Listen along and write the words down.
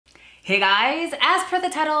Hey guys, as per the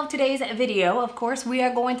title of today's video, of course, we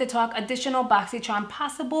are going to talk additional Boxycharm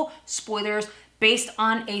possible spoilers based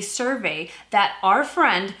on a survey that our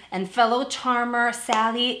friend and fellow charmer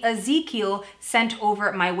Sally Ezekiel sent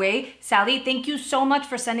over my way. Sally, thank you so much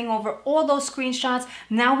for sending over all those screenshots.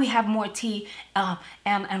 Now we have more tea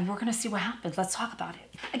and we're gonna see what happens. Let's talk about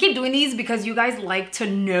it. I keep doing these because you guys like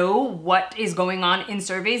to know what is going on in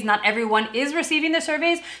surveys. Not everyone is receiving the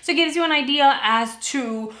surveys, so it gives you an idea as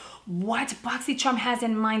to what Boxycharm has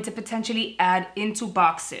in mind to potentially add into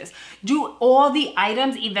boxes. Do all the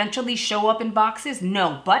items eventually show up in boxes?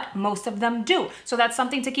 No, but most of them do. So that's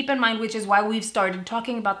something to keep in mind, which is why we've started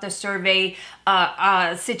talking about the survey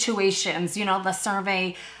situations, you know, the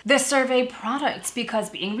survey products,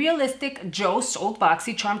 because being realistic, Joe sold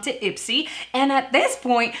Boxycharm to Ipsy, and at this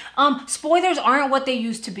point, spoilers aren't what they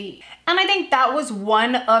used to be. And I think that was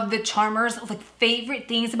one of the charmers' favorite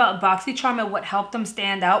things about Boxycharm, and what helped them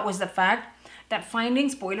stand out was the fact that finding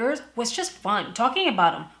spoilers was just fun. Talking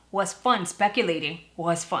about them was fun. Speculating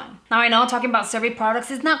was fun. Now I know talking about survey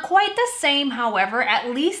products is not quite the same, however,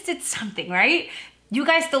 at least it's something, right? You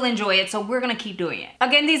guys still enjoy it, so we're gonna keep doing it.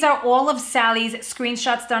 Again, these are all of Sally's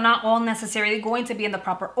screenshots. They're not all necessarily going to be in the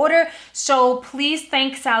proper order, so please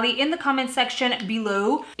thank Sally in the comment section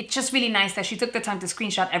below. It's just really nice that she took the time to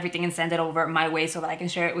screenshot everything and send it over my way so that I can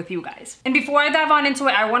share it with you guys. And before I dive on into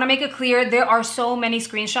it, I wanna make it clear there are so many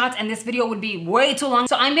screenshots and this video would be way too long.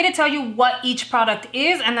 So I'm gonna tell you what each product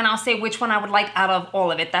is, and then I'll say which one I would like out of all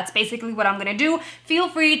of it. That's basically what I'm gonna do. Feel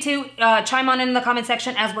free to chime on in the comment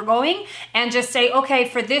section as we're going and just say, okay,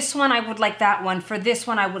 for this one, I would like that one. For this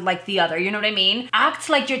one, I would like the other. You know what I mean? Act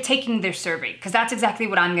like you're taking their survey, because that's exactly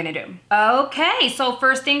what I'm gonna do. Okay, so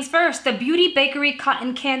first things first, the Beauty Bakery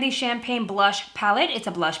Cotton Candy Champagne Blush Palette. It's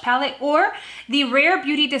a blush palette. Or the Rare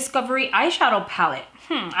Beauty Discovery Eyeshadow Palette.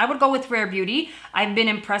 I would go with Rare Beauty. I've been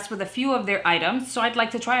impressed with a few of their items, so I'd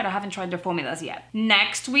like to try it. I haven't tried their formulas yet.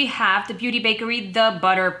 Next, we have the Beauty Bakery The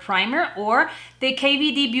Butter Primer, or the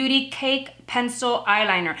KVD Beauty Cake Pencil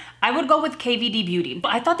Eyeliner. I would go with KVD Beauty.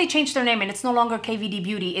 I thought they changed their name and it's no longer KVD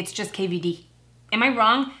Beauty, it's just KVD. Am I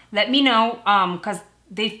wrong? Let me know, because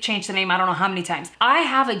they've changed the name I don't know how many times. I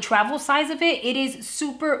have a travel size of it. It is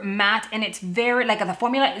super matte and it's very, the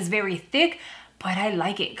formula is very thick, but I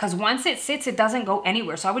like it because once it sits, it doesn't go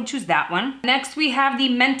anywhere. So I would choose that one. Next, we have the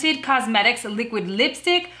Mented Cosmetics Liquid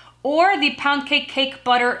Lipstick, or the Pound Cake Cake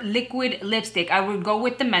Butter Liquid Lipstick. I would go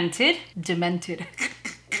with the Mented. Demented.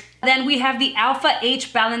 Then we have the Alpha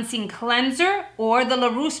H Balancing Cleanser, or the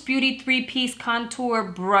LaRousse Beauty 3-Piece Contour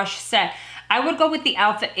Brush Set. I would go with the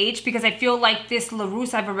Alpha H because I feel like this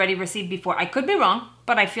LaRousse I've already received before. I could be wrong,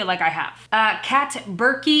 but I feel like I have. Kat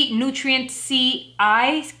Berkey Nutrient C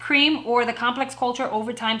Eye Cream, or the Complex Culture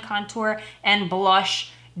Overtime Contour and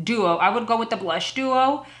Blush Duo. I would go with the Blush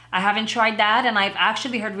Duo. I haven't tried that and I've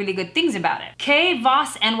actually heard really good things about it. K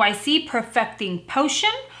Voss NYC Perfecting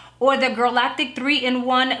Potion, or the Girlactic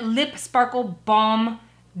 3-in-1 Lip Sparkle Balm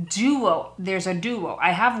Duo. There's a duo.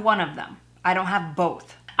 I have one of them. I don't have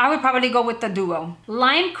both. I would probably go with the duo.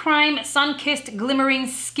 Lime Crime Sun-Kissed Glimmering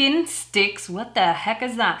Skin Sticks. What the heck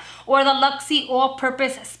is that? Or the Luxie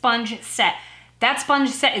All-Purpose Sponge Set. That sponge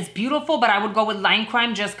set is beautiful, but I would go with Lime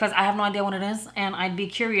Crime just because I have no idea what it is and I'd be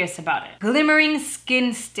curious about it. Glimmering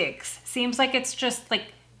Skin Sticks. Seems like it's just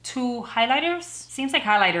like 2 highlighters. Seems like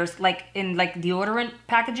highlighters, like in deodorant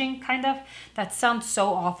packaging, kind of. That sounds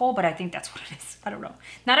so awful, but I think that's what it is. I don't know.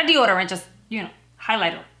 Not a deodorant, just, you know,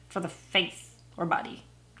 highlighter for the face or body.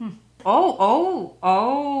 Okay.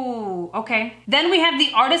 Then we have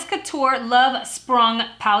the Artist Couture Love Sprung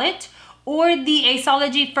Palette, or the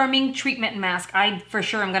Aceology Firming Treatment Mask. I for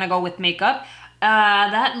sure am gonna go with makeup.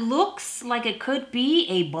 That looks like it could be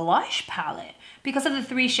a blush palette because of the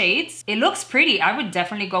 3 shades. It looks pretty. I would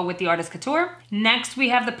definitely go with the Artist Couture. Next, we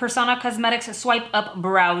have the Persona Cosmetics Swipe Up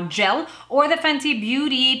Brow Gel, or the Fenty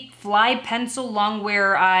Beauty Fly Pencil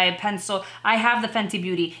Longwear Eye Pencil. I have the Fenty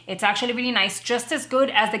Beauty. It's actually really nice, just as good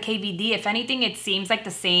as the KVD. If anything, it seems like the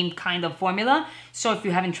same kind of formula. So if you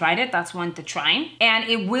haven't tried it, that's one to try. And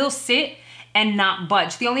it will sit and not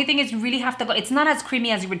budge. The only thing is you really have to go, it's not as creamy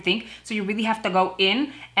as you would think, so you really have to go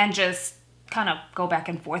in and just kind of go back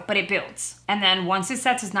and forth, but it builds. And then once it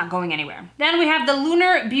sets, it's not going anywhere. Then we have the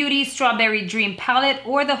Lunar Beauty Strawberry Dream Palette,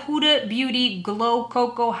 or the Huda Beauty Glow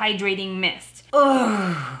Cocoa Hydrating Mist.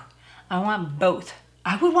 Ugh, I want both.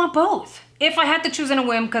 I would want both. If I had to choose in a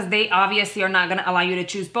whim, because they obviously are not gonna allow you to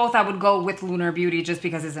choose both, I would go with Lunar Beauty just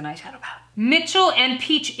because it's an eyeshadow palette. Mitchell and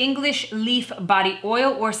Peach English Leaf Body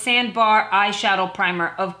Oil or Sandbar Eyeshadow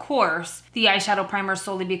Primer. Of course, the eyeshadow primer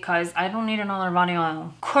solely because I don't need another body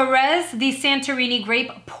oil. Corez, the Santorini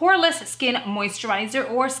Grape Poreless Skin Moisturizer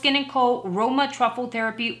or Skin & Co. Roma Truffle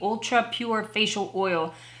Therapy Ultra Pure Facial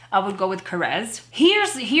Oil. I would go with Corez.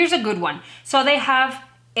 Here's a good one. So they have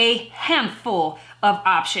a handful of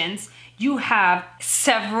options. You have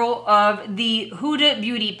several of the Huda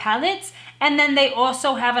Beauty palettes, and then they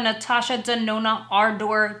also have a Natasha Denona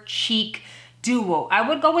Ardor Cheek Duo. I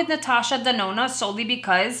would go with Natasha Denona solely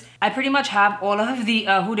because I pretty much have all of the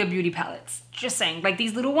Huda Beauty palettes. Just saying, like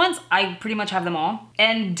these little ones, I pretty much have them all.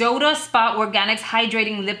 And Doda Spa Organics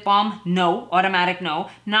Hydrating Lip Balm, no. Automatic,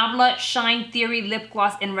 no. Nabla Shine Theory Lip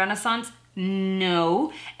Gloss in Renaissance,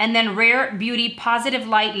 no. And then Rare Beauty Positive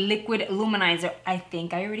Light Liquid Luminizer. I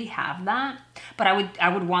think I already have that, but I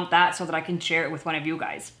would want that so that I can share it with one of you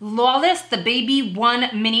guys. Lawless, the Baby One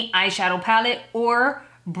Mini Eyeshadow Palette or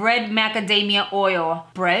Bread Macadamia Oil.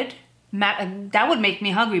 Bread? That would make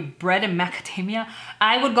me hungry. Bread and macadamia.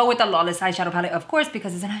 I would go with the Lawless eyeshadow palette, of course,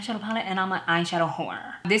 because it's an eyeshadow palette and I'm an eyeshadow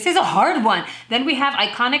whore. This is a hard one. Then we have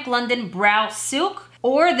Iconic London Brow Silk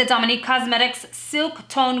or the Dominique Cosmetics Silk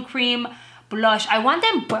Tone Cream Blush. I want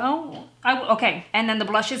them both. Okay, and then the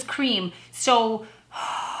blush is cream. So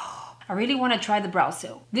I really want to try the Brow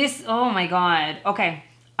Silk. This, oh my God. Okay.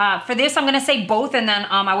 For this, I'm gonna say both, and then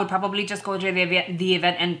I would probably just go to the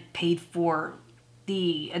event and paid for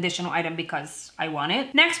the additional item because I want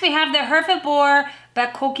it. Next, we have the Herfabor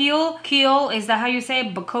Bacoquial, is that how you say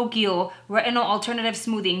it? Bacoquial Retinol Alternative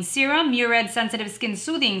Smoothing Serum, Murad Sensitive Skin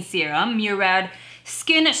Soothing Serum, Murad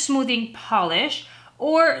Skin Smoothing Polish,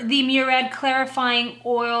 or the Murad Clarifying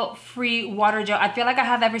Oil-Free Water Gel. I feel like I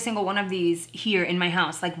have every single one of these here in my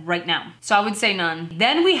house, like right now. So I would say none.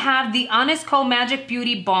 Then we have the Honest Co Magic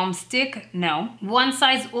Beauty Balm Stick, no. One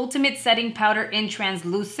Size Ultimate Setting Powder in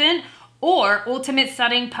Translucent, or Ultimate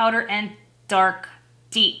Setting Powder and Dark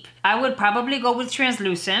Deep. I would probably go with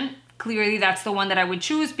Translucent. Clearly that's the one that I would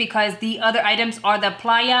choose because the other items are the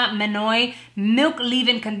Playa Menoy Milk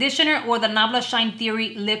Leave-In Conditioner or the Nabla Shine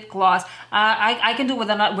Theory Lip Gloss. I can do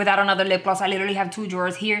without another lip gloss. I literally have 2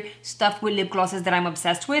 drawers here stuffed with lip glosses that I'm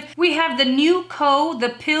obsessed with. We have the New Co, the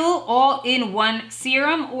Pill All-in-One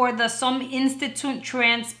Serum or the Some Institute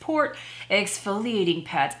Transport Exfoliating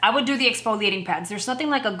Pads. I would do the exfoliating pads. There's nothing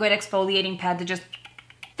like a good exfoliating pad to just...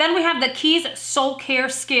 Then we have the Keys Soul Care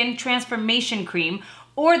Skin Transformation Cream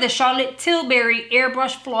or the Charlotte Tilbury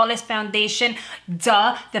Airbrush Flawless Foundation.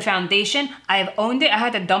 Duh, the foundation, I've owned it. I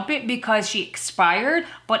had to dump it because she expired.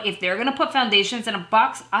 But if they're gonna put foundations in a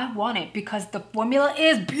box, I want it because the formula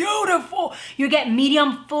is beautiful. You get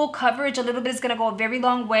medium full coverage. A little bit is gonna go a very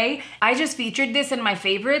long way. I just featured this in my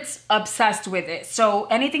favorites, obsessed with it. So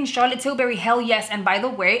anything Charlotte Tilbury, hell yes. And by the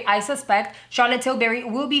way, I suspect Charlotte Tilbury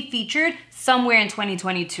will be featured somewhere in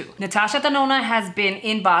 2022. Natasha Denona has been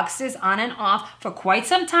in boxes on and off for quite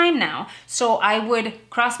some time now. So I would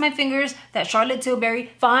cross my fingers that Charlotte Tilbury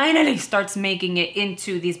finally starts making it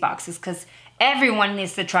into these boxes because everyone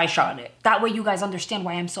needs to try Charlotte. That way you guys understand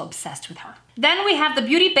why I'm so obsessed with her. Then we have the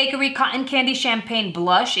Beauty Bakery Cotton Candy Champagne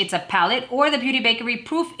Blush. It's a palette, or the Beauty Bakery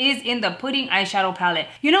Proof is in the Pudding Eyeshadow Palette.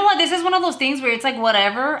 You know what? This is one of those things where it's like,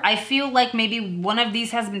 whatever. I feel like maybe one of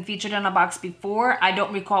these has been featured in a box before. I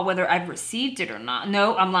don't recall whether I've received it or not.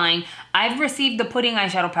 No, I'm lying. I've received the Pudding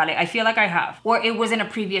Eyeshadow Palette. I feel like I have. Or it was in a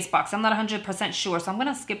previous box. I'm not 100% sure. So I'm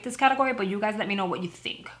going to skip this category, but you guys let me know what you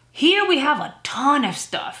think. Here we have a ton of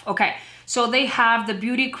stuff. Okay. So they have the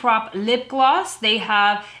Beauty Crop Lip Gloss. They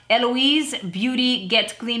have Eloise Beauty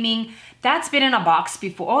Get Gleaming. That's been in a box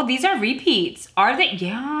before. Oh, these are repeats. Are they?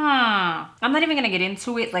 Yeah. I'm not even gonna get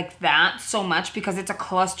into it like that so much because it's a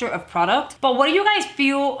cluster of product. But what do you guys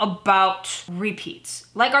feel about repeats?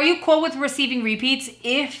 Like, are you cool with receiving repeats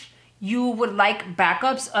if you would like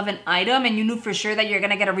backups of an item and you knew for sure that you're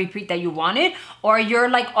gonna get a repeat that you wanted? Or you're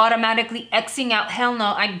like automatically Xing out, hell no,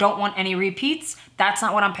 I don't want any repeats. That's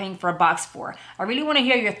not what I'm paying for a box for. I really wanna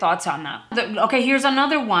hear your thoughts on that. Okay, here's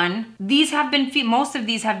another one. These have been, most of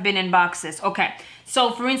these have been in boxes. Okay,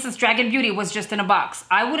 so for instance, Dragon Beauty was just in a box.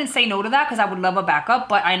 I wouldn't say no to that because I would love a backup,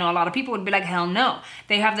 but I know a lot of people would be like, hell no.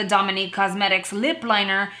 They have the Dominique Cosmetics Lip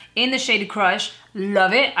Liner in the shade Crush.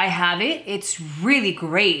 Love it, I have it. It's really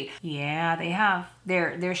great. Yeah, they have.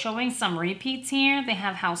 They're showing some repeats here. They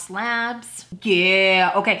have House Labs.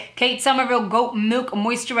 Yeah, okay. Kate Somerville Goat Milk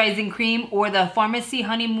Moisturizing Cream or the Pharmacy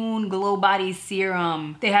Honeymoon Glow Body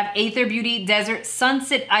Serum. They have Aether Beauty Desert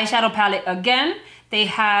Sunset Eyeshadow Palette again. They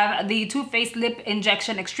have the Too Faced Lip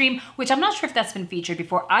Injection Extreme, which I'm not sure if that's been featured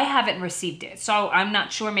before. I haven't received it, so I'm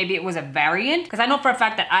not sure. Maybe it was a variant, because I know for a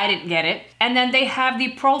fact that I didn't get it. And then they have the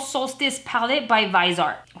Pro Solstice Palette by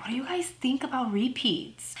Visart. What do you guys think about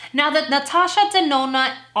repeats? Now, the Natasha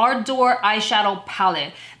Denona Ardor Eyeshadow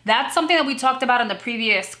Palette. That's something that we talked about in the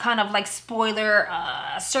previous kind of like spoiler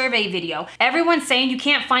survey video. Everyone's saying you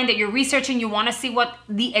can't find it. You're researching, you want to see what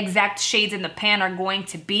the exact shades in the pan are going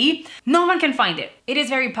to be. No one can find it. It is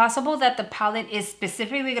very possible that the palette is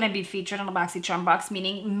specifically going to be featured on the Boxycharm box,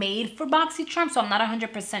 meaning made for Boxycharm, so I'm not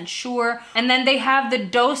 100% sure. And then they have the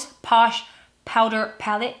Dose Posh Powder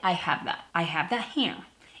Palette. I have that. I have that here.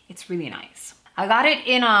 It's really nice. I got it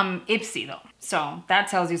in Ipsy though, so that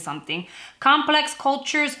tells you something. Complex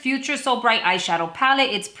Cultures Future So Bright Eyeshadow Palette.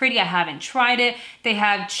 It's pretty. I haven't tried it. They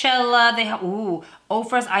have Cella. They have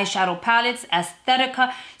Ofra's eyeshadow palettes,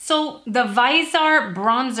 Aesthetica. So the Visart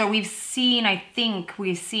bronzer we've seen, I think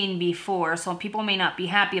we've seen before, so people may not be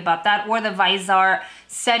happy about that, or the Visart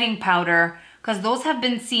setting powder, because those have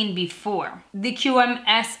been seen before. The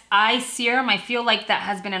QMS Eye Serum, I feel like that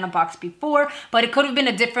has been in a box before, but it could have been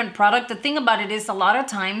a different product. The thing about it is a lot of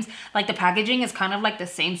times, like the packaging is kind of like the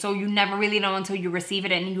same, so you never really know until you receive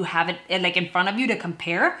it and you have it like in front of you to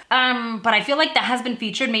compare. But I feel like that has been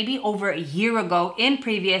featured maybe over a year ago in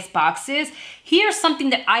previous boxes. Here's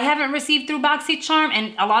something that I haven't received through Boxycharm,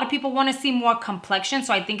 and a lot of people want to see more complexion,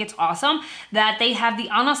 so I think it's awesome that they have the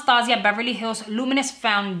Anastasia Beverly Hills Luminous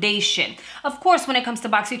Foundation. Of course, when it comes to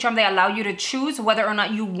Boxycharm, they allow you to choose whether or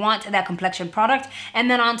not you want that complexion product.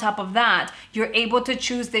 And then on top of that, you're able to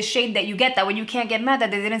choose the shade that you get. That way you can't get mad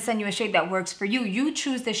that they didn't send you a shade that works for you. You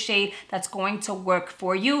choose the shade that's going to work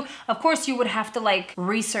for you. Of course, you would have to like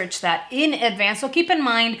research that in advance. So keep in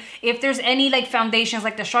mind, if there's any like foundations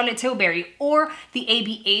like the Charlotte Tilbury or the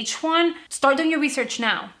ABH one, start doing your research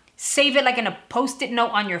now. Save it like in a post-it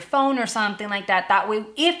note on your phone or something like that. That way,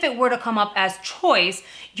 if it were to come up as choice,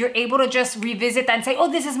 you're able to just revisit that and say,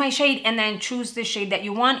 oh, this is my shade, and then choose the shade that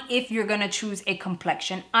you want if you're gonna choose a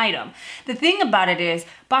complexion item. The thing about it is,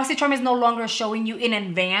 Boxycharm is no longer showing you in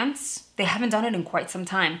advance. They haven't done it in quite some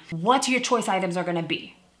time. What your choice items are gonna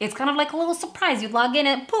be. It's kind of like a little surprise. You log in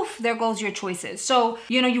and poof, there goes your choices. So,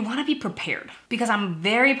 you know, you wanna be prepared, because I'm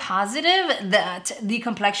very positive that the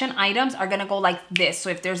complexion items are gonna go like this. So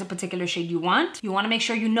if there's a particular shade you wanna make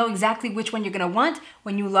sure you know exactly which one you're gonna want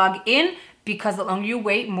when you log in, because the longer you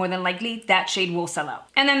wait, more than likely that shade will sell out.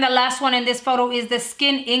 And then the last one in this photo is the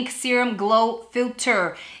Skin Ink Serum Glow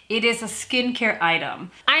Filter. It is a skincare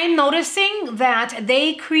item. I am noticing that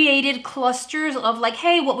they created clusters of like,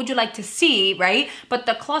 hey, what would you like to see, right? But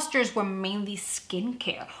the clusters were mainly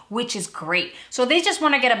skincare, which is great. So they just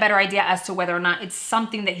wanna get a better idea as to whether or not it's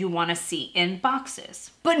something that you wanna see in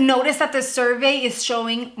boxes. But notice that the survey is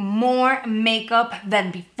showing more makeup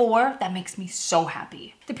than before. That makes me so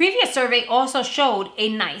happy. The previous survey also showed a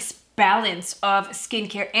nice balance of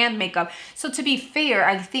skincare and makeup. So to be fair,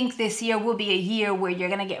 I think this year will be a year where you're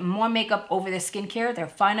gonna get more makeup over the skincare. They're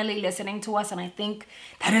finally listening to us, and I think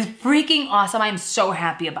that is freaking awesome. I'm so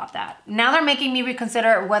happy about that. Now they're making me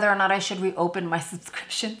reconsider whether or not I should reopen my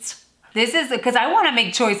subscriptions. This is because I want to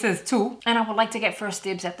make choices too, and I would like to get first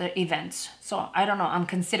dibs at the events. So I don't know, I'm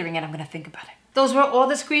considering it. I'm gonna think about it. Those were all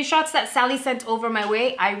the screenshots that Sally sent over my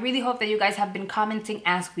way. I really hope that you guys have been commenting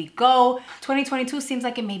as we go. 2022 seems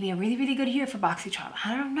like it may be a really, really good year for Boxycharm.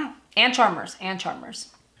 I don't know. And Charmers, and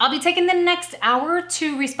Charmers. I'll be taking the next hour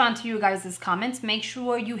to respond to you guys' comments. Make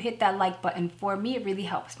sure you hit that like button for me. It really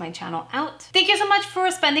helps my channel out. Thank you so much for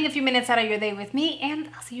spending a few minutes out of your day with me, and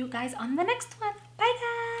I'll see you guys on the next one. Bye,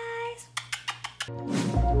 guys.